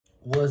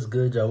What's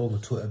good, y'all? Welcome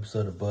to an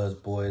episode of Buzz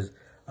Boys.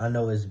 I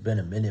know it's been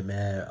a minute,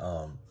 man.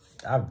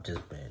 I've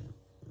just been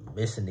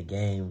missing the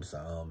games.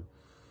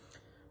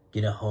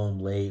 Getting home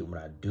late. When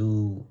I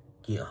do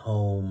get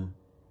home,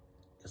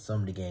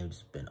 some of the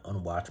games been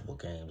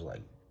unwatchable games.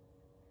 Like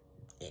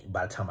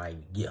by the time I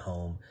get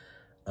home,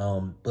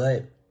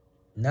 but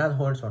now the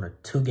Hornets are on a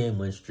 2-game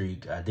win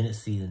streak. I didn't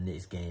see the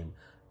Knicks game,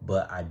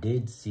 but I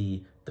did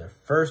see the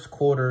first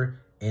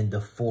quarter and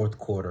the fourth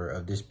quarter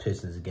of this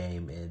Pistons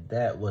game, and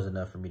that was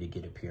enough for me to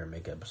get up here and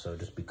make an episode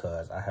just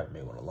because I haven't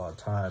made one in a long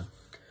time.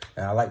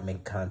 And I like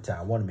making content.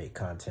 I want to make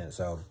content,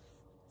 so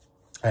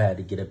I had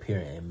to get up here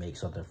and make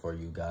something for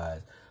you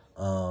guys.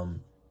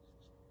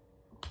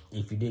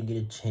 If you didn't get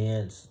a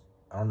chance,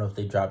 I don't know if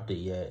they dropped it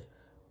yet,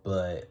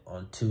 but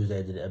on Tuesday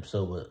I did an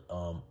episode with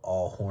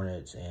all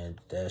Hornets, and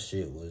that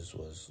shit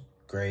was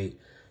great.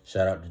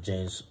 Shout out to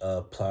James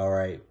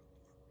Plowright,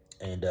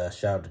 and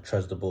shout out to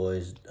Trust the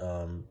Boys,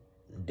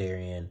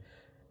 Darian,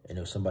 and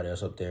there was somebody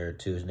else up there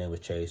too. His name was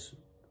Chase.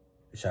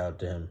 Shout out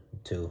to him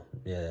too.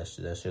 Yeah,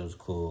 that shit was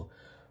cool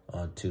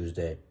on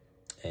Tuesday,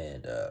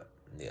 and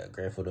yeah,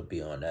 grateful to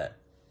be on that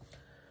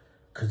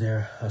because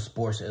they're a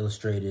Sports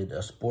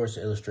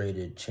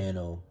Illustrated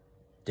channel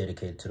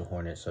dedicated to the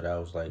Hornets. So that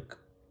was like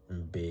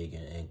big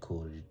and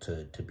cool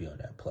to be on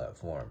that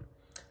platform.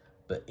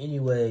 But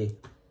anyway,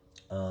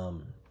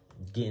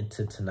 getting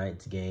to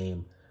tonight's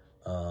game,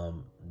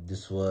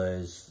 this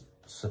was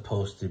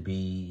supposed to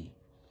be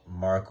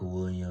Mark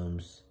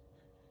Williams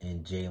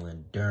and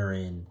Jalen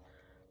Duren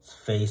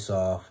face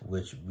off,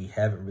 which we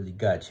haven't really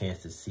got a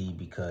chance to see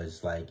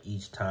because like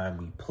each time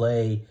we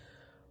play,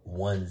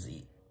 one's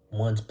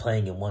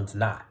playing and one's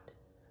not.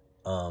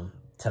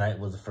 Tonight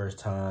was the first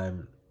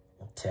time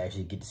to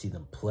actually get to see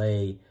them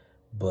play,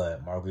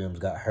 but Mark Williams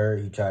got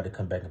hurt. He tried to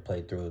come back and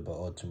play through it, but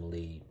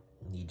ultimately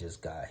he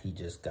just got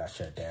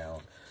shut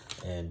down,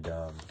 and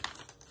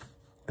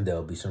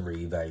there'll be some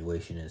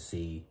reevaluation and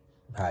see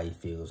how he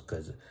feels,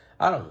 because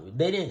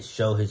they didn't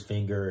show his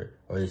finger,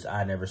 or at least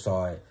I never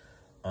saw it.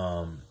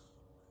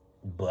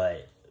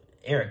 But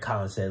Eric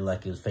Collins said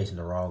like it was facing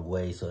the wrong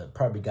way, so it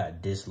probably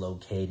got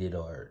dislocated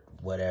or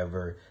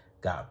whatever,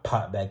 got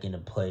popped back into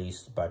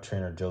place by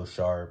trainer Joe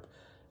Sharp.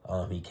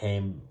 He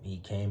came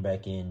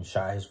back in,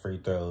 shot his free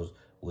throws,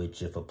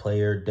 which if a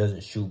player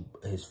doesn't shoot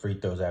his free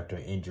throws after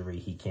an injury,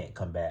 he can't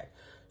come back.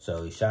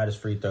 So he shot his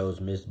free throws,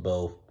 missed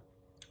both,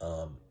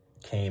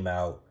 came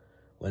out,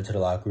 went to the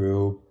locker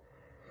room,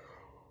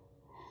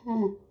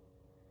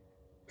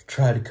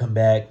 tried to come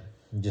back,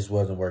 just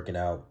wasn't working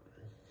out,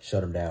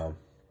 shut him down.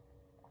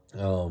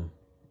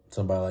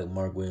 Somebody like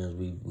Mark Williams,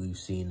 we've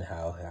seen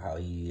how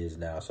he is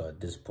now, so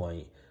at this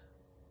point,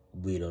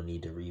 we don't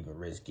need to even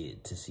risk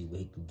it to see what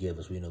he can give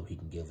us. We know what he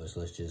can give us.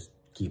 Let's just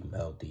keep him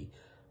healthy.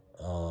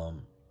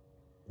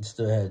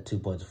 Still had 2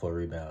 points and 4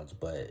 rebounds,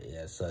 but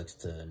yeah, it sucks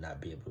to not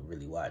be able to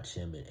really watch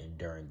him and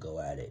Duren go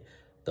at it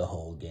the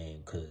whole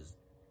game, because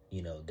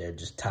you know they're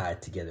just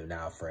tied together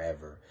now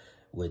forever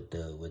with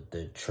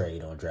the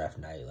trade on draft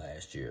night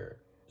last year.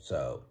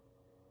 So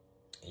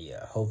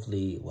yeah,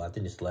 hopefully, well, I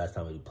think it's the last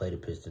time we play the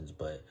Pistons,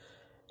 but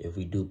if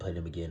we do play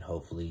them again,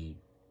 hopefully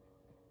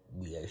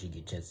we actually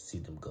get a chance to see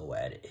them go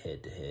at it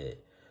head to head.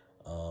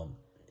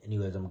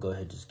 Anyways, I'm gonna go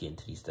ahead and just get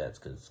into these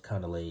stats because it's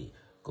kind of late.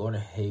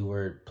 Gordon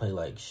Hayward played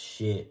like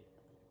shit.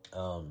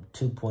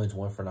 2 points,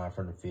 1 for 9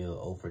 from the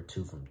field, 0 for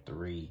 2 from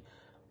 3.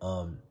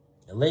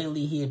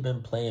 Lately he had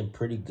been playing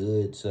pretty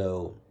good,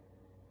 so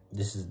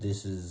this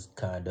is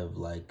kind of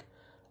like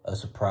a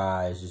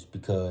surprise, just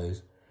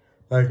because,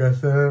 like I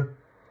said,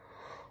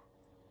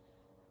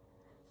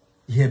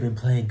 he had been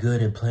playing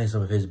good and playing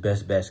some of his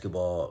best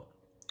basketball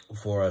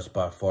for us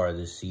by far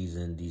this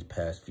season, these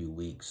past few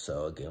weeks.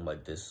 So a game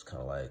like this is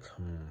kind of like,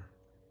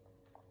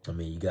 I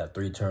mean, you got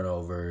 3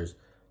 turnovers,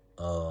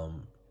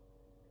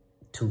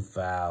 2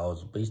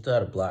 fouls, but he still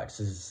had a block,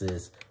 6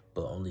 assists,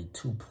 but only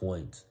 2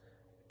 points,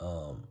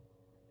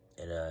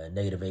 and a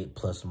 -8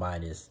 plus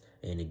minus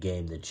in a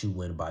game that you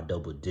win by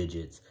double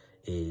digits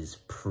is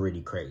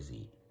pretty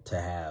crazy. To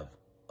have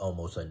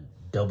almost a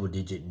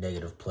double-digit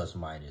negative plus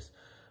minus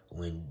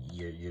when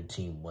your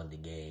team won the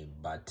game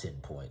by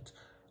 10 points.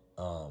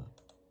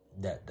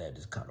 That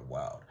is kind of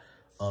wild.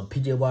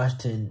 PJ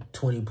Washington,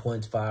 20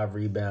 points, 5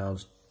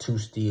 rebounds, 2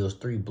 steals,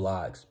 3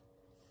 blocks.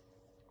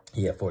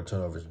 He had 4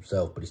 turnovers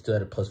himself, but he still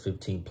had a plus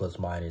 15 plus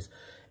minus.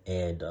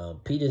 And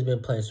PJ's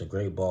been playing some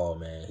great ball,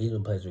 man. He's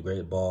been playing some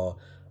great ball.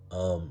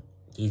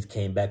 He's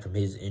came back from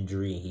his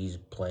injury, and he's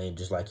playing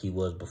just like he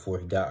was before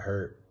he got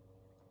hurt.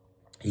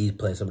 He's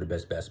playing some of the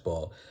best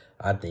basketball,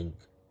 I think,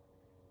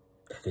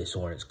 of his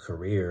Hornets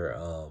career.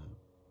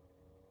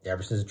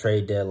 Ever since the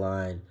trade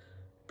deadline,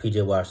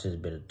 PJ Washington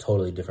has been a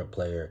totally different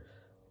player.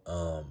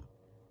 I'm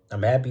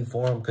happy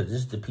for him because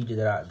this is the PJ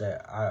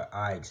that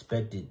I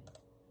expected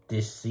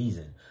this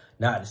season.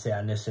 Not to say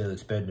I necessarily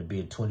expected him to be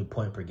a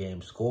 20-point per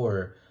game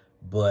scorer,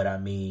 but I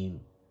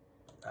mean,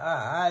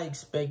 I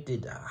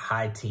expected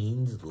high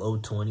teens, low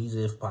 20s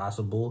if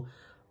possible.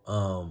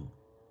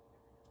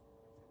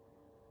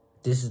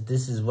 This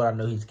is what I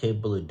know he's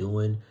capable of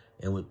doing,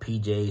 And with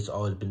PJ, it's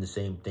always been the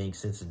same thing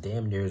since the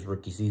damn near his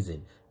rookie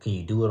season. Can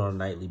you do it on a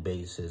nightly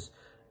basis?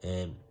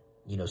 And,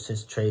 you know,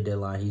 since the trade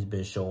deadline, he's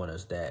been showing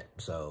us that.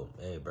 So,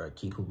 hey, bro,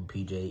 keep hooping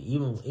PJ.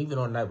 Even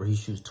on a night where he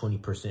shoots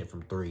 20%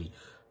 from three,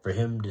 for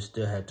him to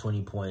still have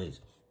 20 points,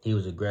 he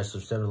was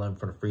aggressive, 7-11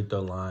 from the free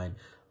throw line.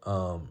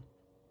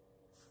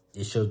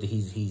 It shows that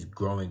he's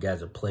growing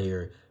as a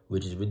player,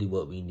 which is really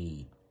what we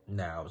need.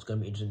 Now, it's going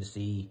to be interesting to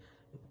see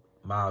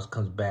Miles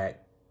comes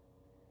back.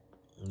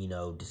 You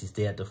know, does he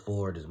stay at the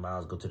 4? Does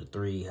Miles go to the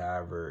 3?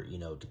 However, you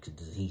know,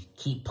 does he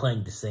keep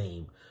playing the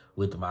same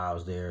with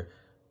Miles there?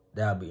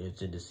 That'll be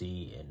interesting to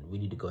see. And we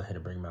need to go ahead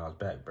and bring Miles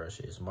back, bro.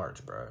 Shit, it's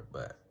March, bro.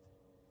 But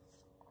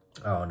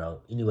I don't know.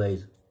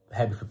 Anyways,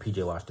 happy for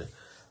PJ Washington.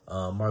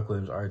 Mark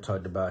Williams already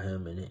talked about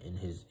him in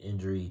his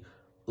injury.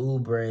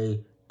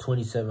 Oubre,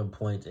 27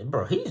 points. And,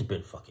 bro, he's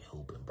been fucking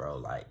hooping, bro.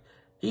 Like,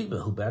 he's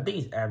been hooping. I think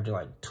he's averaging,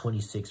 like,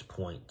 26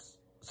 points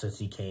since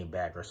he came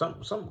back or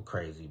something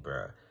crazy,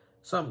 bro.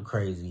 Something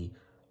crazy.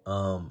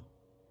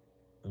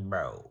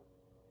 Bro,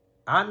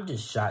 I'm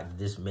just shocked that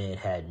this man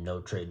had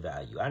no trade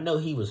value. I know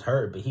he was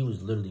hurt, but he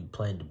was literally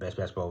playing the best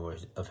basketball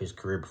of his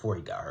career before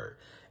he got hurt.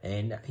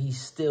 And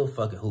he's still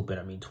fucking hooping.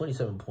 I mean,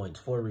 27 points,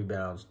 4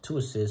 rebounds, 2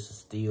 assists, a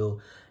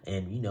steal.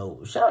 And, you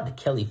know, shout out to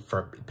Kelly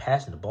for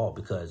passing the ball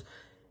because,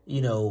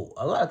 you know,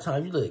 a lot of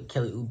times you look at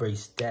Kelly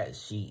Oubre's stat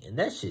sheet and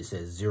that shit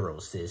says 0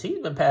 assists. He's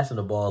been passing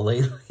the ball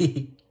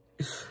lately.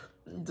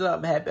 So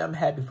I'm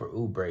happy for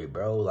Oubre,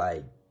 bro.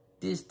 Like,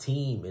 this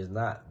team is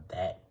not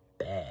that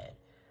bad.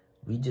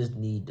 We just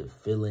need to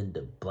fill in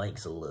the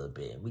blanks a little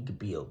bit, and we could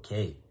be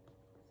okay.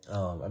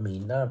 I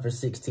mean, 9 for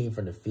 16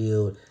 from the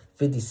field,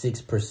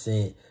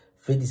 56%,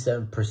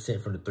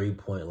 57% from the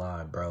three-point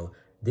line, bro.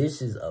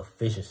 This is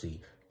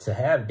efficiency. To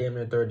have damn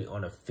near 30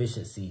 on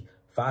efficiency,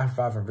 5 for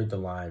 5 from free throw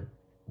line,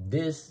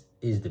 this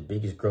is the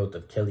biggest growth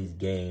of Kelly's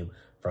game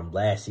from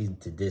last season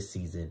to this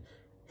season.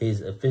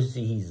 His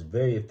efficiency, he's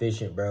very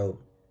efficient, bro.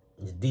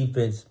 His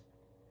defense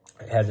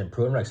has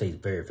improved. I'm not going to say he's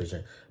very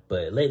efficient,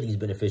 but lately he's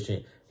been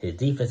efficient. His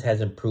defense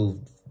has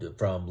improved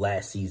from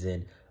last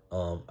season.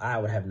 I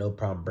would have no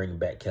problem bringing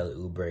back Kelly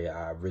Oubre.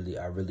 I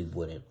really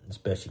wouldn't,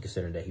 especially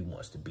considering that he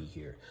wants to be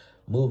here.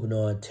 Moving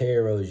on,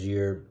 Terry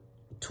Rozier,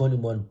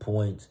 21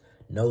 points,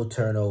 no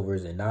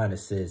turnovers, and 9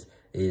 assists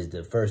is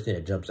the first thing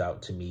that jumps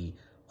out to me.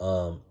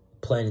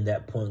 Playing in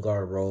that point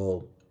guard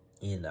role,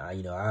 and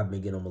you know, I've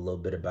been getting him a little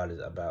bit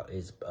about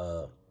his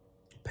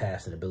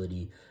passing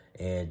ability.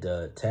 And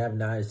to have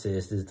 9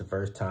 assists, this is the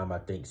first time I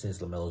think since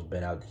LaMelo's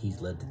been out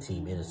he's led the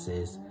team in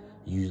assists.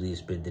 Usually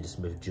it's been Dennis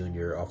Smith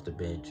Jr. off the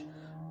bench.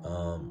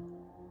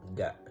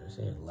 Got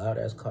saying loud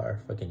ass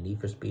car, fucking Need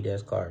for Speed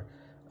ass car.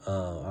 I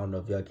don't know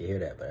if y'all can hear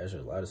that, but that's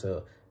just loud as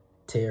hell.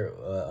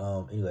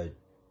 Anyway,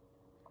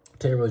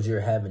 Terry Rozier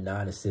having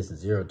 9 assists and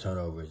 0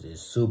 turnovers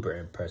is super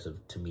impressive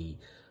to me.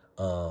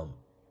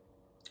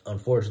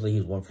 Unfortunately,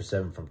 he's 1 for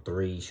 7 from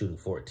 3, shooting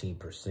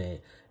 14%,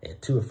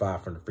 and 2 or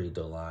 5 from the free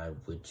throw line,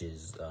 which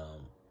is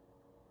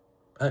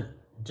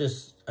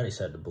just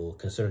unacceptable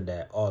considering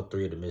that all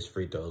 3 of the missed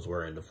free throws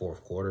were in the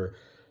fourth quarter.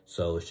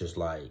 So it's just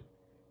like,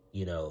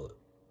 you know,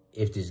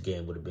 if this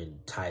game would have been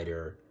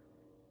tighter,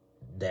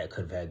 that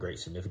could have had great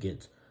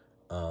significance.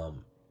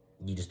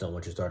 You just don't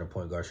want your starting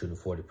point guard shooting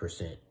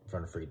 40%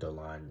 from the free throw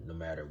line, no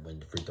matter when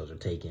the free throws are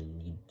taken.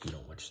 You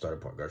don't want your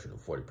starting point guard shooting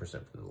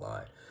 40% from the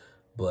line.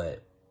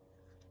 But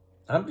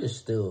I'm just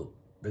still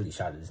really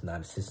shocked at this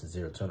 9 assists and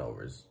 0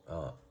 turnovers.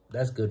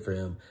 That's good for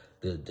him.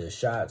 The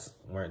shots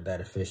weren't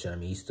that efficient. I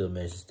mean, he still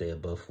managed to stay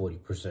above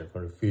 40%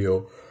 from the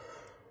field.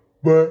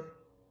 But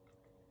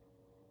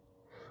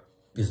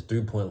it's a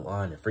 3-point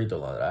line and free throw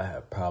line that I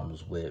have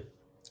problems with.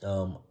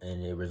 And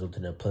it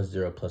resulted in a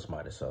 +0,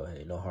 +- So,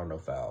 hey, no harm, no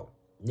foul.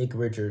 Nick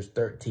Richards,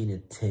 13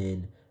 and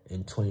 10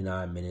 in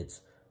 29 minutes.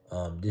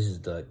 This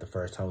is the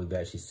first time we've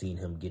actually seen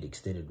him get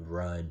extended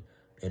run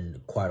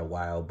in quite a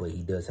while, but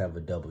he does have a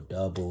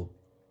double-double,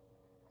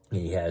 and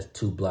he has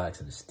 2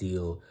 blocks and a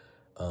steal.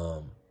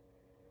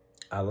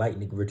 I like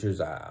Nick Richards.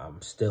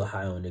 I'm still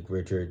high on Nick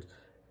Richards.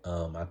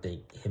 I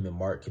think him and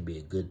Mark can be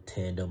a good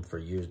tandem for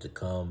years to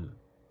come,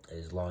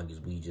 as long as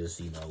we just,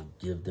 you know,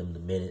 give them the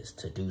minutes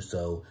to do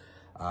so.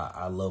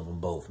 I love them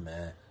both,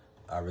 man.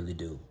 I really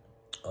do.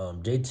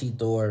 JT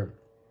Thor,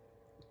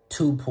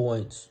 2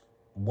 points,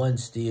 1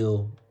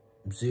 steal,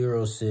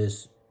 0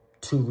 assists,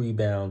 2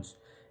 rebounds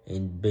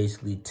in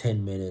basically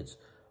 10 minutes.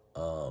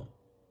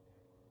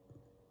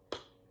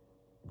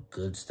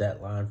 Good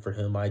stat line for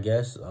him, I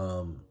guess.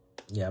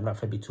 Yeah, I'm not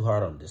going to be too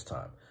hard on him this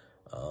time.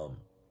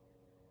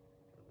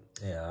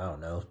 Yeah, I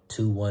don't know.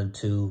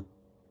 2-1-2,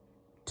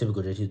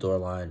 typical JT Thor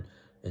line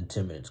in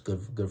 10 minutes.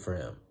 Good for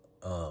him.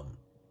 I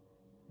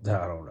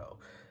don't know.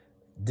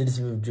 Dennis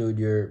Smith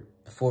Jr.,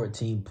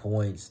 14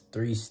 points,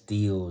 3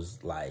 steals.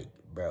 Like,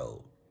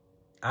 bro,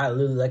 I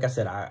literally, like I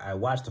said, I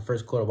watched the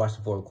first quarter, watched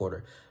the fourth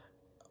quarter.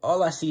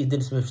 All I see is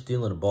Dennis Smith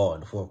stealing the ball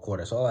in the fourth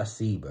quarter. That's all I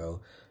see,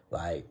 bro.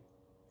 Like,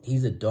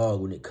 he's a dog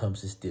when it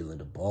comes to stealing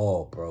the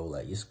ball, bro.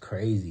 Like, it's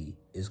crazy.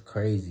 It's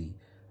crazy.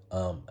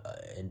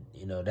 And,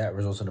 you know, that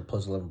results in a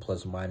 +11,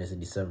 +- and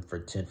he's 7 for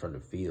 10 from the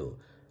field.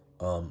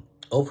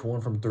 0 for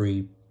 1 from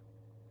 3,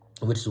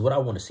 which is what I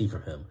want to see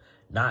from him.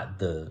 Not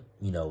the,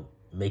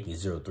 making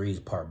 0 threes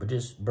part, but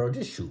just, bro,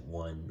 just shoot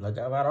one. Like,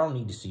 I don't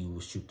need to see you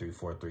shoot 3,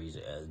 4 threes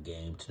a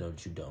game to know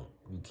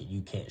that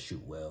you can't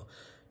shoot well.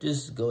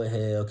 Just go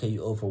ahead. Okay, you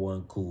 0 for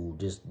 1, cool.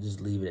 Just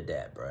leave it at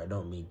that, bro. I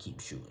don't mean keep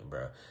shooting,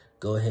 bro.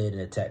 Go ahead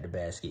and attack the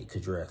basket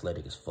because you're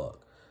athletic as fuck.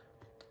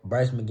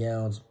 Bryce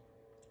McGowan's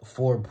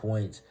 4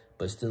 points,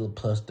 but still a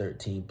plus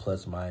 13,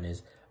 plus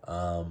minus.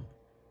 I'll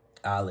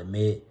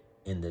admit,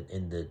 in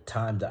the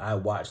time that I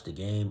watched the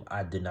game,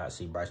 I did not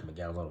see Bryce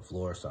McGowan on the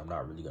floor, so I'm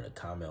not really going to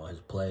comment on his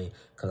play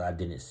because I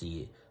didn't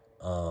see it.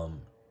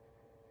 I'm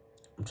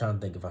trying to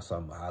think if I saw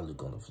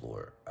Luke on the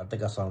floor. I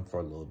think I saw him for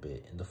a little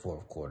bit in the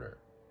fourth quarter,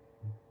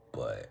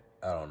 but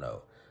I don't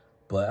know.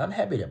 But I'm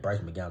happy that Bryce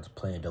McGowan's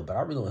playing, though. But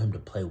I really want him to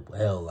play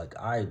well. Like,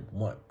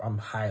 I'm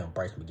high on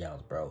Bryce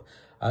McGowan's, bro.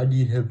 I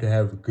need him to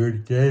have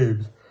good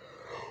games.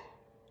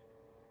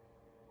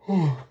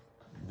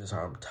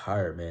 I'm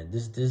tired, man.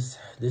 This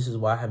is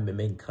why I haven't been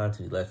making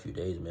content the last few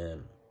days,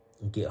 man.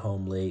 Get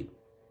home late,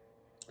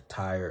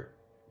 tired,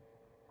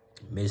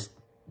 missed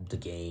the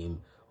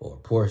game or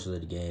portion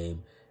of the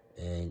game,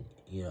 and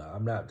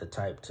I'm not the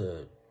type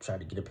to try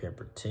to get up here and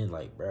pretend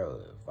like, bro,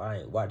 if I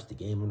ain't watched the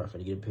game, I'm not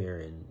gonna get up here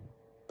and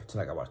pretend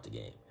like I watched the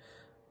game.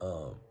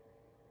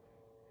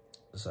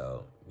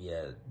 So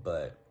yeah,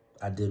 but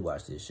I did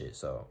watch this shit,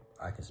 so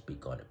I can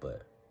speak on it.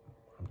 But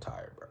I'm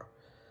tired, bro.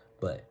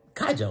 But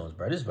Kai Jones,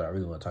 bro, this is what I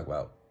really want to talk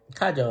about.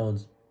 Kai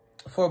Jones,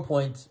 4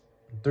 points,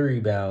 3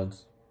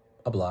 rebounds,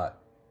 a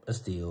block, a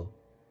steal,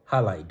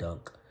 highlight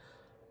dunk.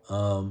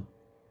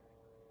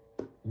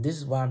 This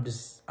is why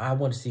I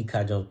want to see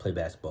Kai Jones play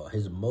basketball.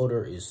 His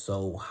motor is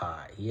so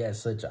high. He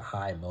has such a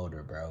high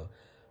motor, bro.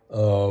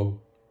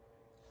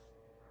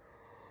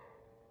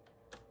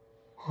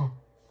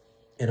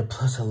 And a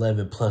plus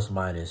 11, plus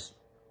minus.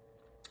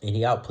 And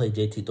he outplayed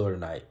JT Thor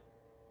tonight.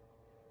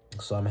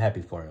 So I'm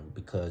happy for him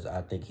because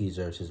I think he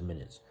deserves his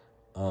minutes.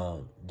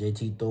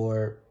 JT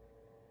Thor,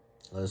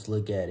 let's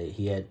look at it.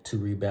 He had 2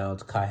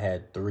 rebounds. Kai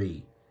had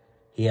 3.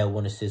 He had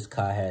 1 assist.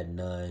 Kai had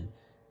none.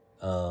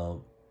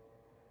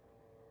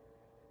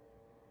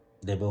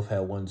 They both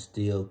had 1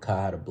 steal.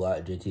 Kai had a block.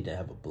 JT didn't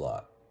have a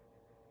block.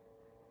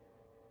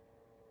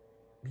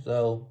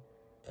 So,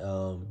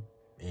 and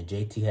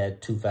JT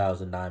had 2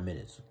 fouls in 9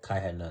 minutes. Kai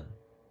had none.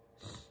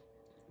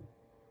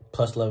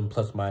 Plus 11,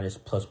 plus minus,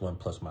 plus 1,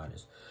 plus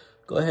minus.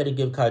 Go ahead and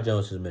give Kai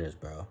Jones his minutes,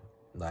 bro.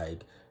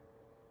 Like,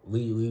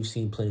 we've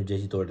seen plenty of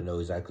JT Thor to know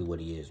exactly what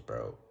he is,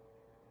 bro.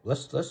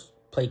 Let's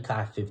play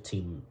Kai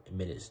 15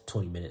 minutes,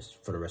 20 minutes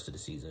for the rest of the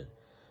season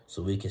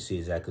so we can see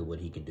exactly what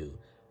he can do.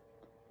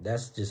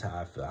 That's just how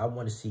I feel. I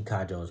want to see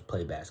Kai Jones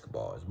play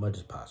basketball as much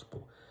as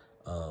possible.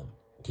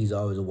 He's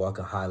always a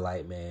walking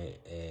highlight, man,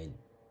 and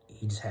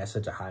he just has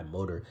such a high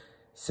motor,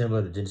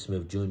 similar to Dennis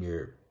Smith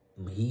Jr.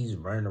 He's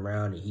running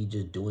around and he's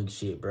just doing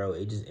shit, bro.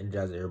 It just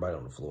energizes everybody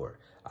on the floor.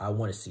 I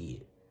want to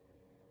see it.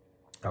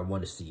 I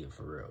want to see it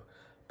for real.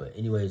 But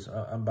anyways,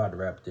 I'm about to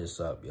wrap this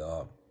up,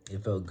 y'all.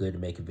 It felt good to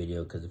make a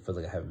video because it feels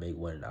like I haven't made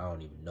one and I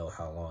don't even know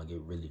how long.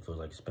 It really feels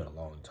like it's been a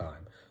long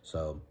time.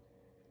 So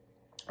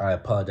I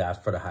apologize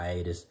for the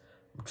hiatus.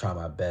 I'm trying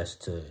my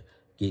best to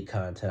get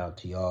content out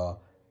to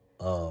y'all.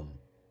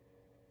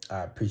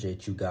 I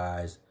appreciate you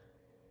guys.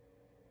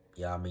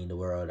 Y'all mean the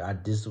world.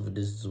 This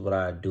is what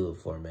I do it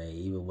for, man.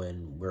 Even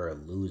when we're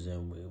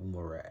losing, when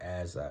we're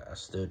ass, I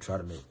still try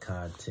to make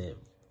content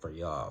for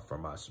y'all, for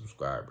my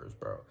subscribers,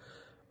 bro.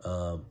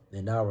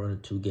 And now we're on a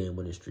 2-game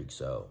winning streak,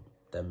 so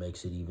that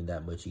makes it even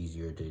that much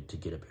easier to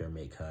get up here and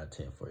make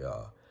content for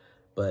y'all.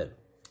 But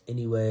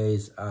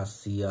anyways, I'll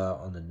see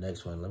y'all on the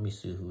next one. Let me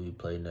see who we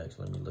play next.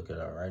 Let me look it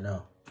up right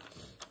now.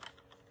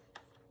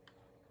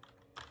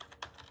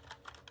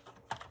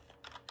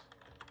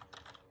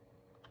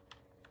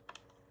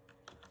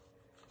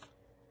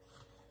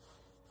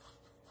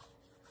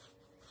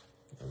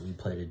 We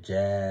play the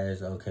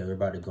Jazz. Okay, we're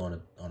about to go on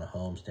a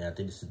homestand. I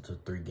think this is the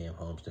 3-game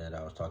homestand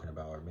I was talking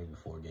about, or maybe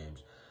 4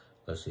 games.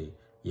 Let's see.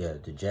 Yeah,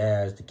 the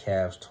Jazz, the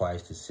Cavs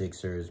twice, the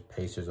Sixers,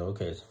 Pacers.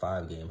 Okay, it's a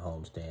 5-game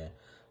homestand.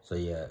 So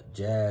yeah,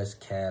 Jazz,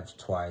 Cavs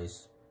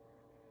twice,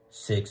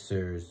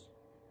 Sixers,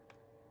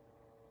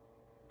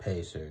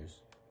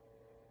 Pacers.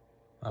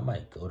 I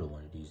might go to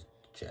one of these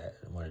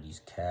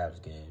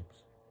Cavs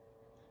games.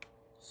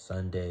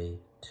 Sunday,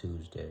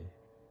 Tuesday.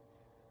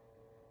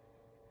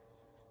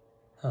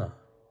 Huh.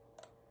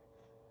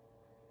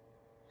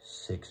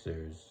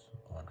 Sixers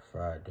on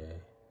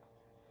Friday.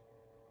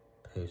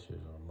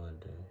 Pacers on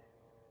Monday.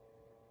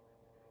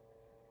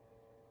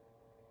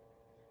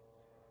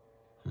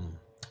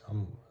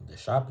 The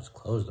shop is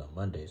closed on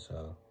Monday,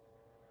 so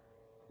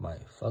I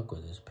might fuck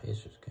with this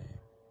Pacers game.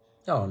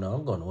 I don't know.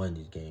 I'm going to win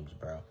these games,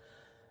 bro.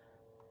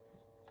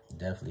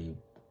 Definitely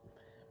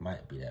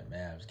might be that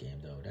Mavs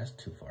game, though. That's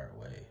too far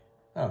away.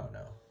 I don't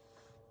know.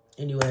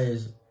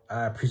 Anyways,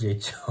 I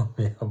appreciate y'all,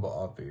 man. I'm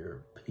off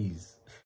here. Peace.